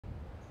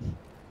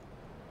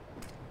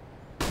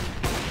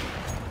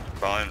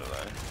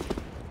Finally.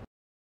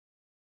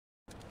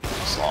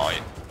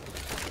 Slide.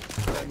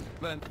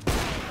 Ben.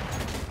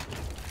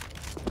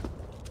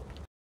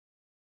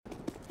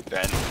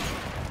 Ben.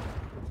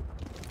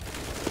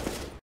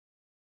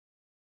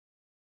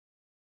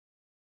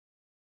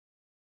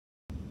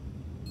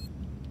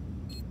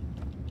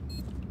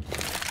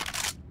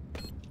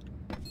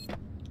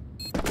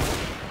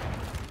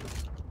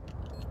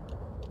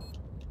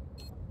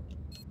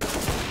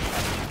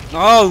 No!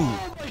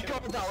 Oh my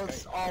god, that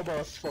was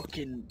almost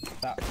fucking...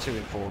 That to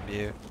inform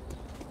you.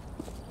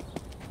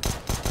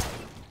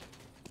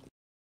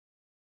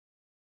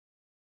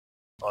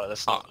 Alright,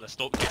 let's not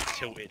get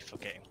tilted for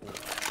getting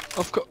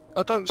caught.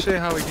 I don't see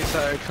how he can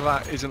say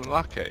Collat isn't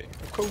lucky.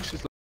 Of course he's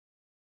lucky.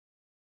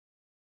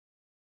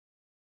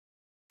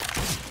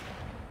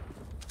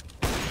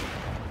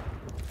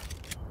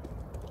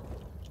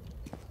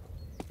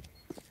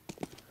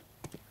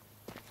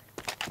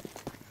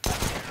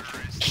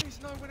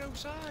 There's no one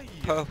else, eh?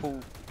 Purple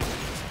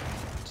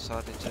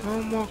decided to.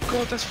 Oh my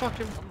god, that's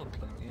fucking... I'm not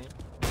playing it.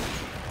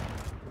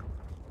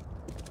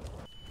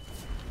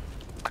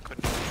 I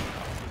couldn't.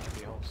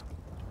 Be honest.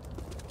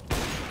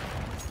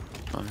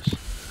 Nice.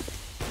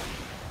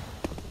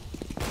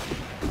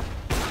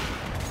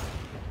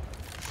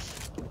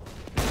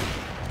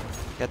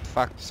 Get the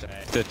fuck.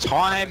 The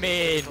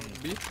timing!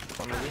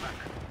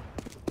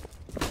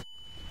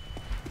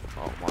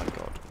 Oh my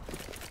god.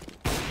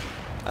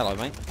 Hello,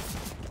 mate.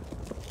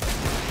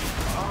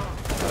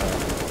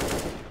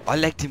 I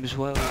legged him as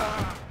well.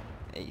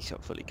 He's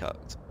got fully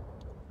cooked.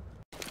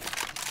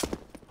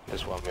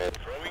 There's one more.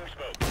 Throwing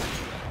smoke.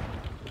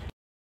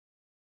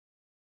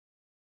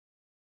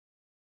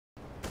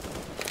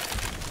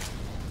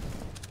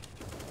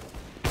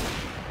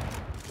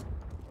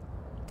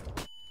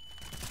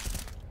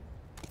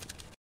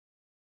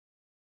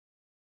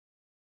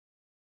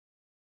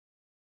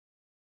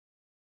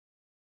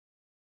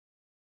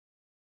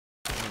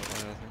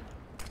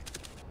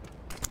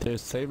 They're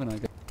saving, I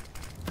guess.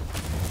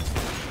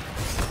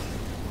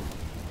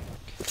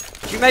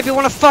 Do you maybe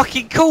want to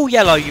fucking call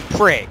yellow, you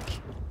prick?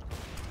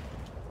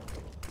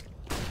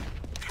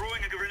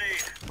 Throwing a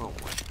grenade. Oh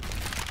my.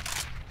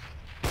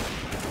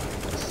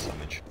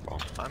 Damage. Oh.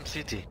 I'm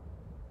CT.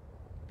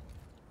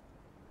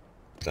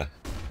 There.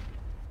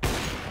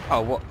 Oh,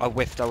 what? I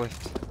whiffed.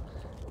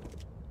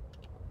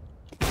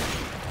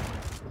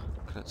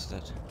 That's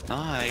dead.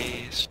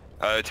 Nice.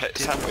 Sandwich.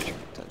 Tetris.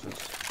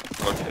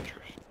 Oh, Tetris.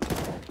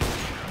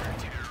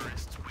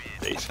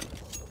 Decent.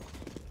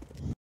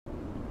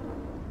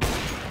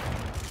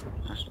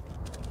 Nice.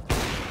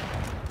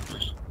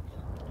 Nice.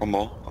 One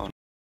more. Oh.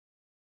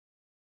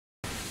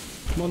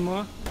 One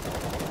more.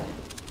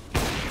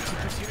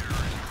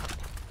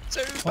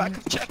 Two back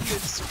of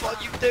checkers. What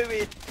are you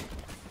doing?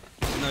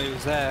 No, he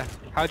was there.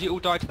 How do you all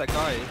die to that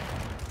guy?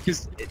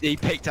 Because he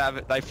picked out of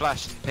it. They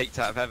flashed and picked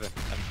out of heaven,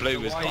 and blue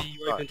was Why not. are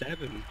you open to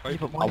heaven? Yeah,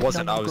 but I why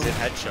wasn't. did I was go- in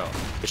headshot,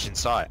 push in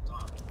sight.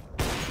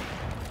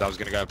 I was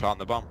gonna go plant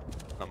the bomb.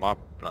 Not my.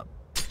 Not.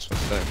 That's what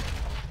I said.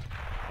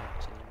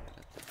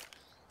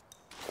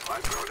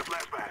 I'm throwing a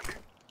flashback.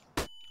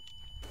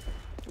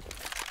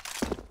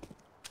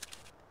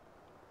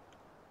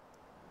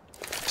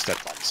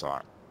 Stepped on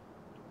sight.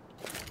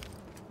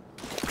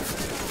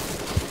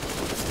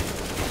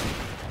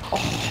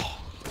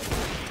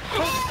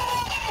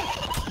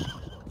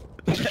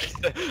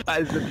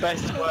 That is the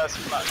best worst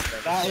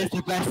flash. That is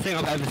the best thing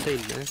I've ever seen,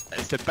 man.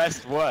 It's the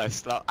best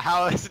worst. Like,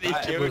 how hasn't he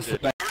killed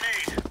it? Nothing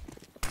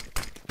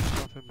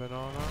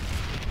banana.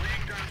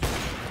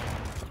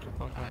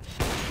 Okay.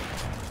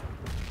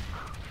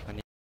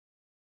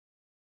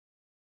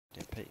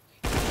 Yeah, peek.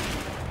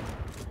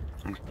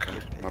 Okay,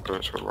 my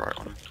bullets were right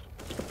on it.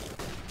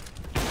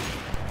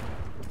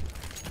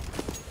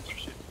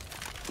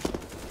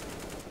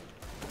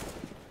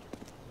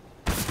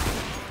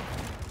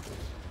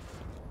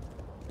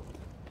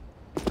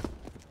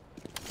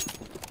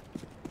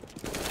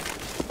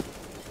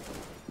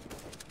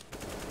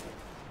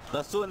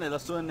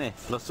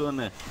 Lassù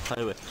ne.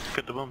 Highway.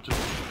 Get the bomb too.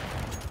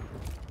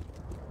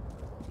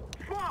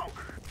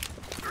 Smoke!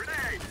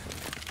 Grenade!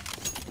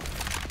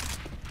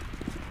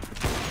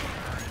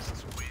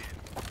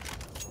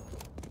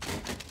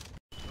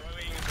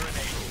 Throwing a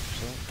grenade.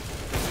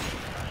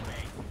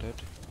 Dead.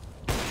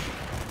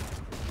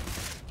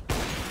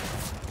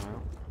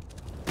 Wow.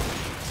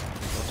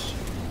 Lost.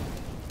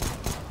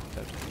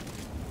 Dead.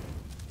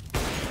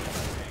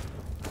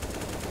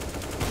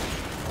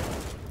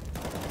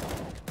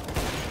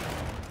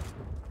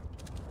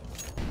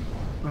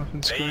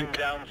 Nothing's Laying great.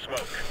 down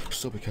smoke.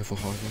 Still be careful,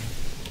 Highway.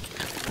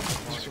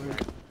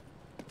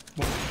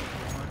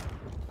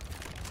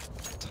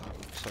 Time,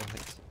 so I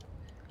think.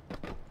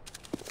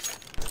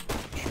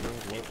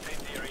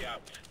 Incendiary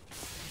out.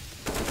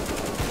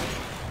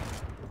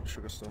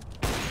 Sugar still.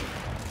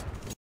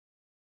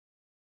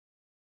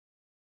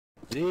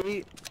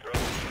 Throwing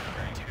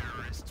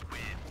terrorists win.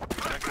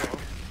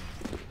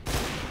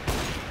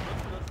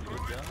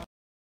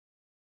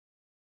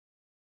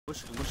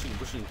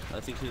 Pushing. I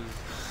think he's...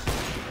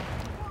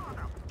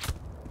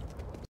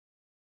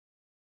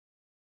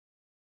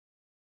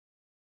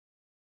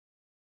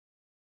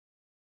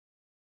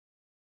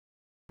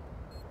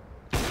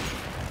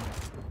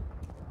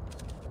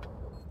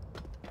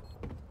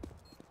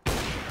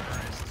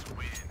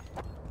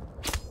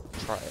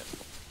 try it.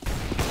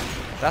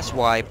 That's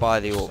why I buy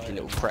the AWP, you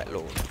little pret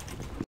lord.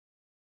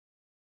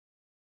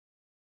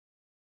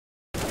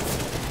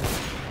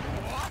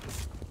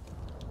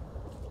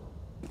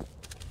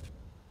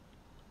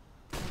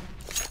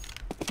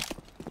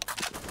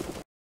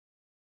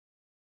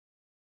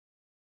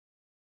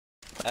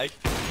 Hey.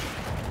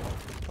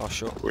 Oh,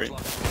 sure. Green.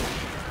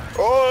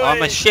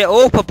 I'm a shit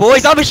AWPer,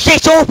 boys! I'm a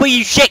shit AWPer,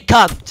 you shit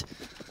cunt!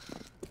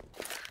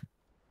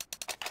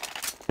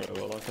 Yeah,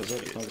 well, like I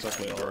said, it's not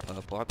exactly alright.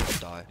 I'm gonna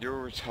die.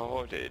 You're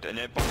retarded, and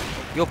then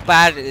You're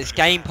bad at this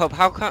game, Pub.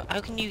 How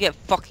can you get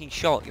fucking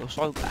shot? You're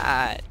so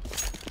bad.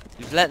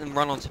 You've let them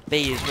run onto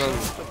B as well.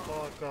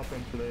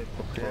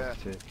 Yeah.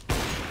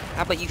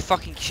 How about you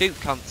fucking shoot,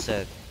 cunt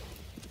said?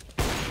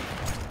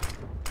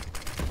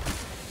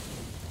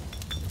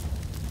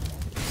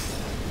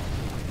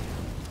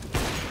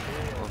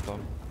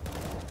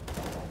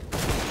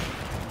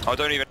 I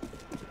don't even.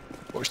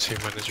 Watch team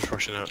manager's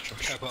rushing out,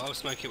 Josh. Yeah, but I'll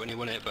smoke it when you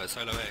want it, but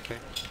solo it, okay?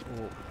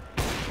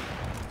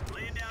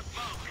 Laying down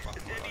smoke.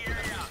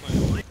 Incendiary out.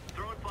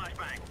 Throwing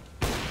flashbang.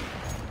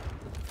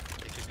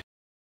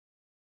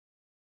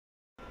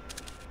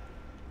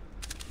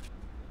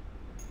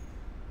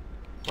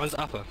 One's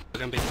upper, we're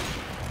gonna be.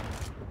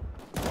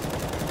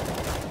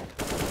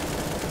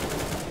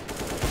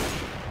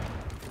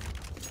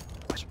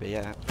 Must be,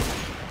 yeah.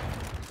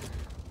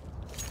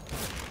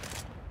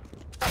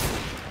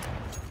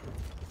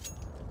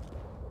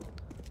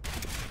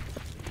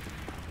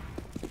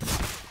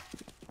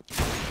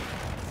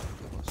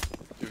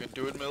 You can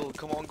do it, Mill.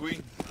 Come on,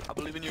 Green. I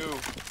believe in you.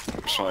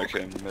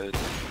 Smoking mid.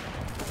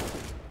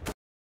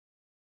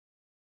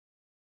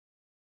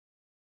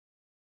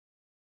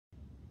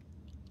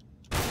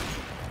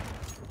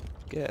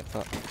 Get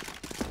fuck.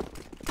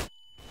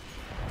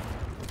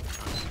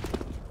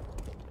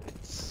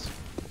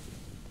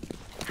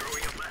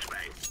 Throwing a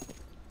flashbang.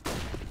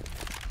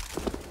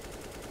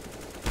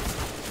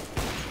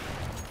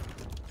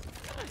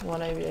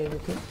 One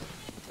AWP.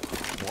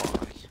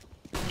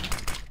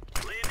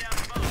 Laying down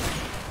smoke.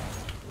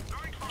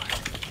 Throwing fire.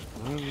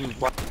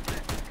 What?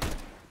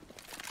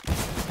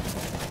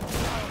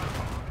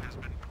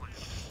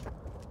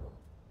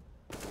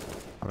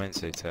 I'm in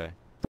CT.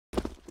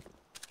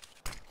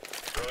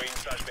 Throwing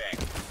flashbang.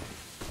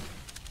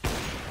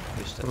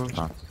 Who's dead?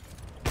 Oh.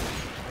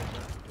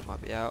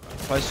 Might be out.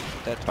 Close.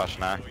 Dead. Flash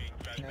now. Throwing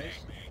flashbang.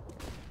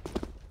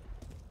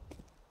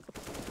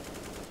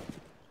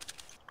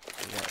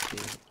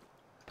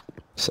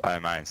 So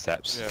main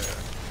steps. Yeah, yeah.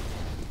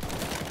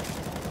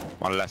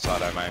 One left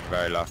side, main,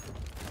 very low.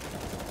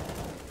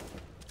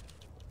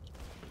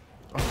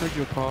 I beg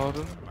your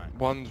pardon.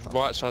 One's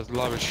right side's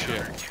low as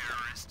shit.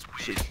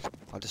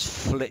 I'll just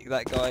flick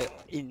that guy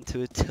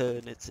into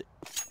eternity.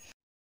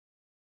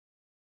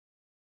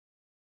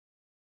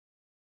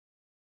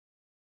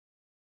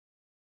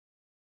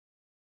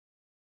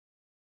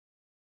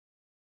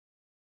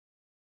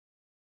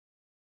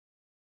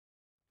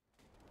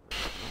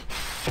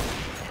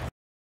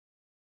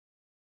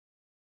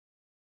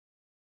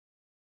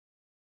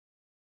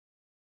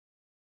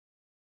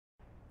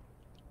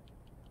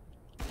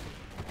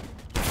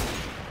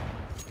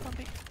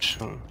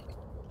 Sure.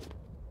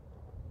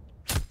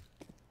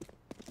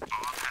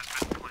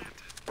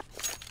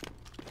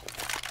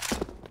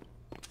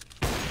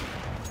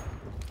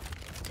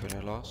 Could I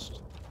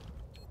lost?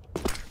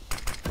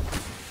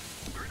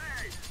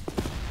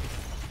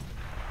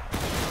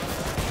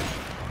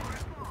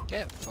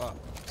 Get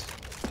fucked.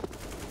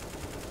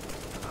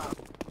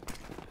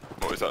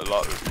 What is that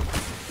low?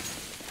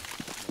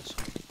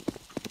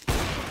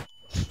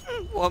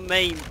 What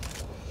mean?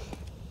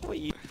 What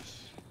you?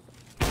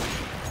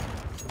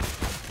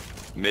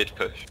 Mid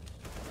push.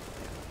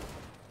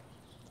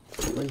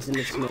 One's in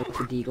the smoke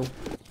for Deagle.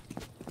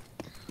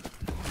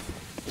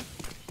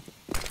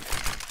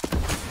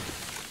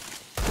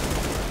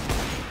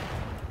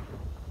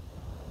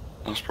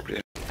 That's probably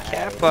it.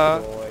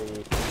 Kappa.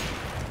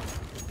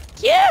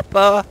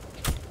 Kappa.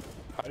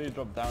 How do you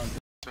drop down?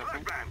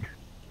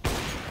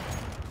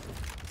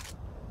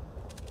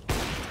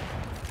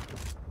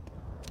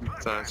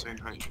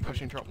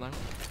 Pushing drop now.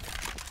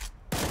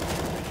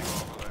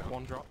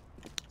 One drop.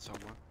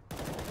 Somewhere.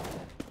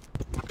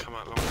 Come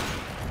out long.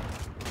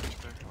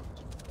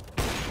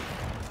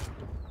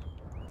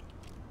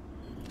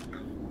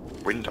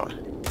 Wind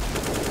on.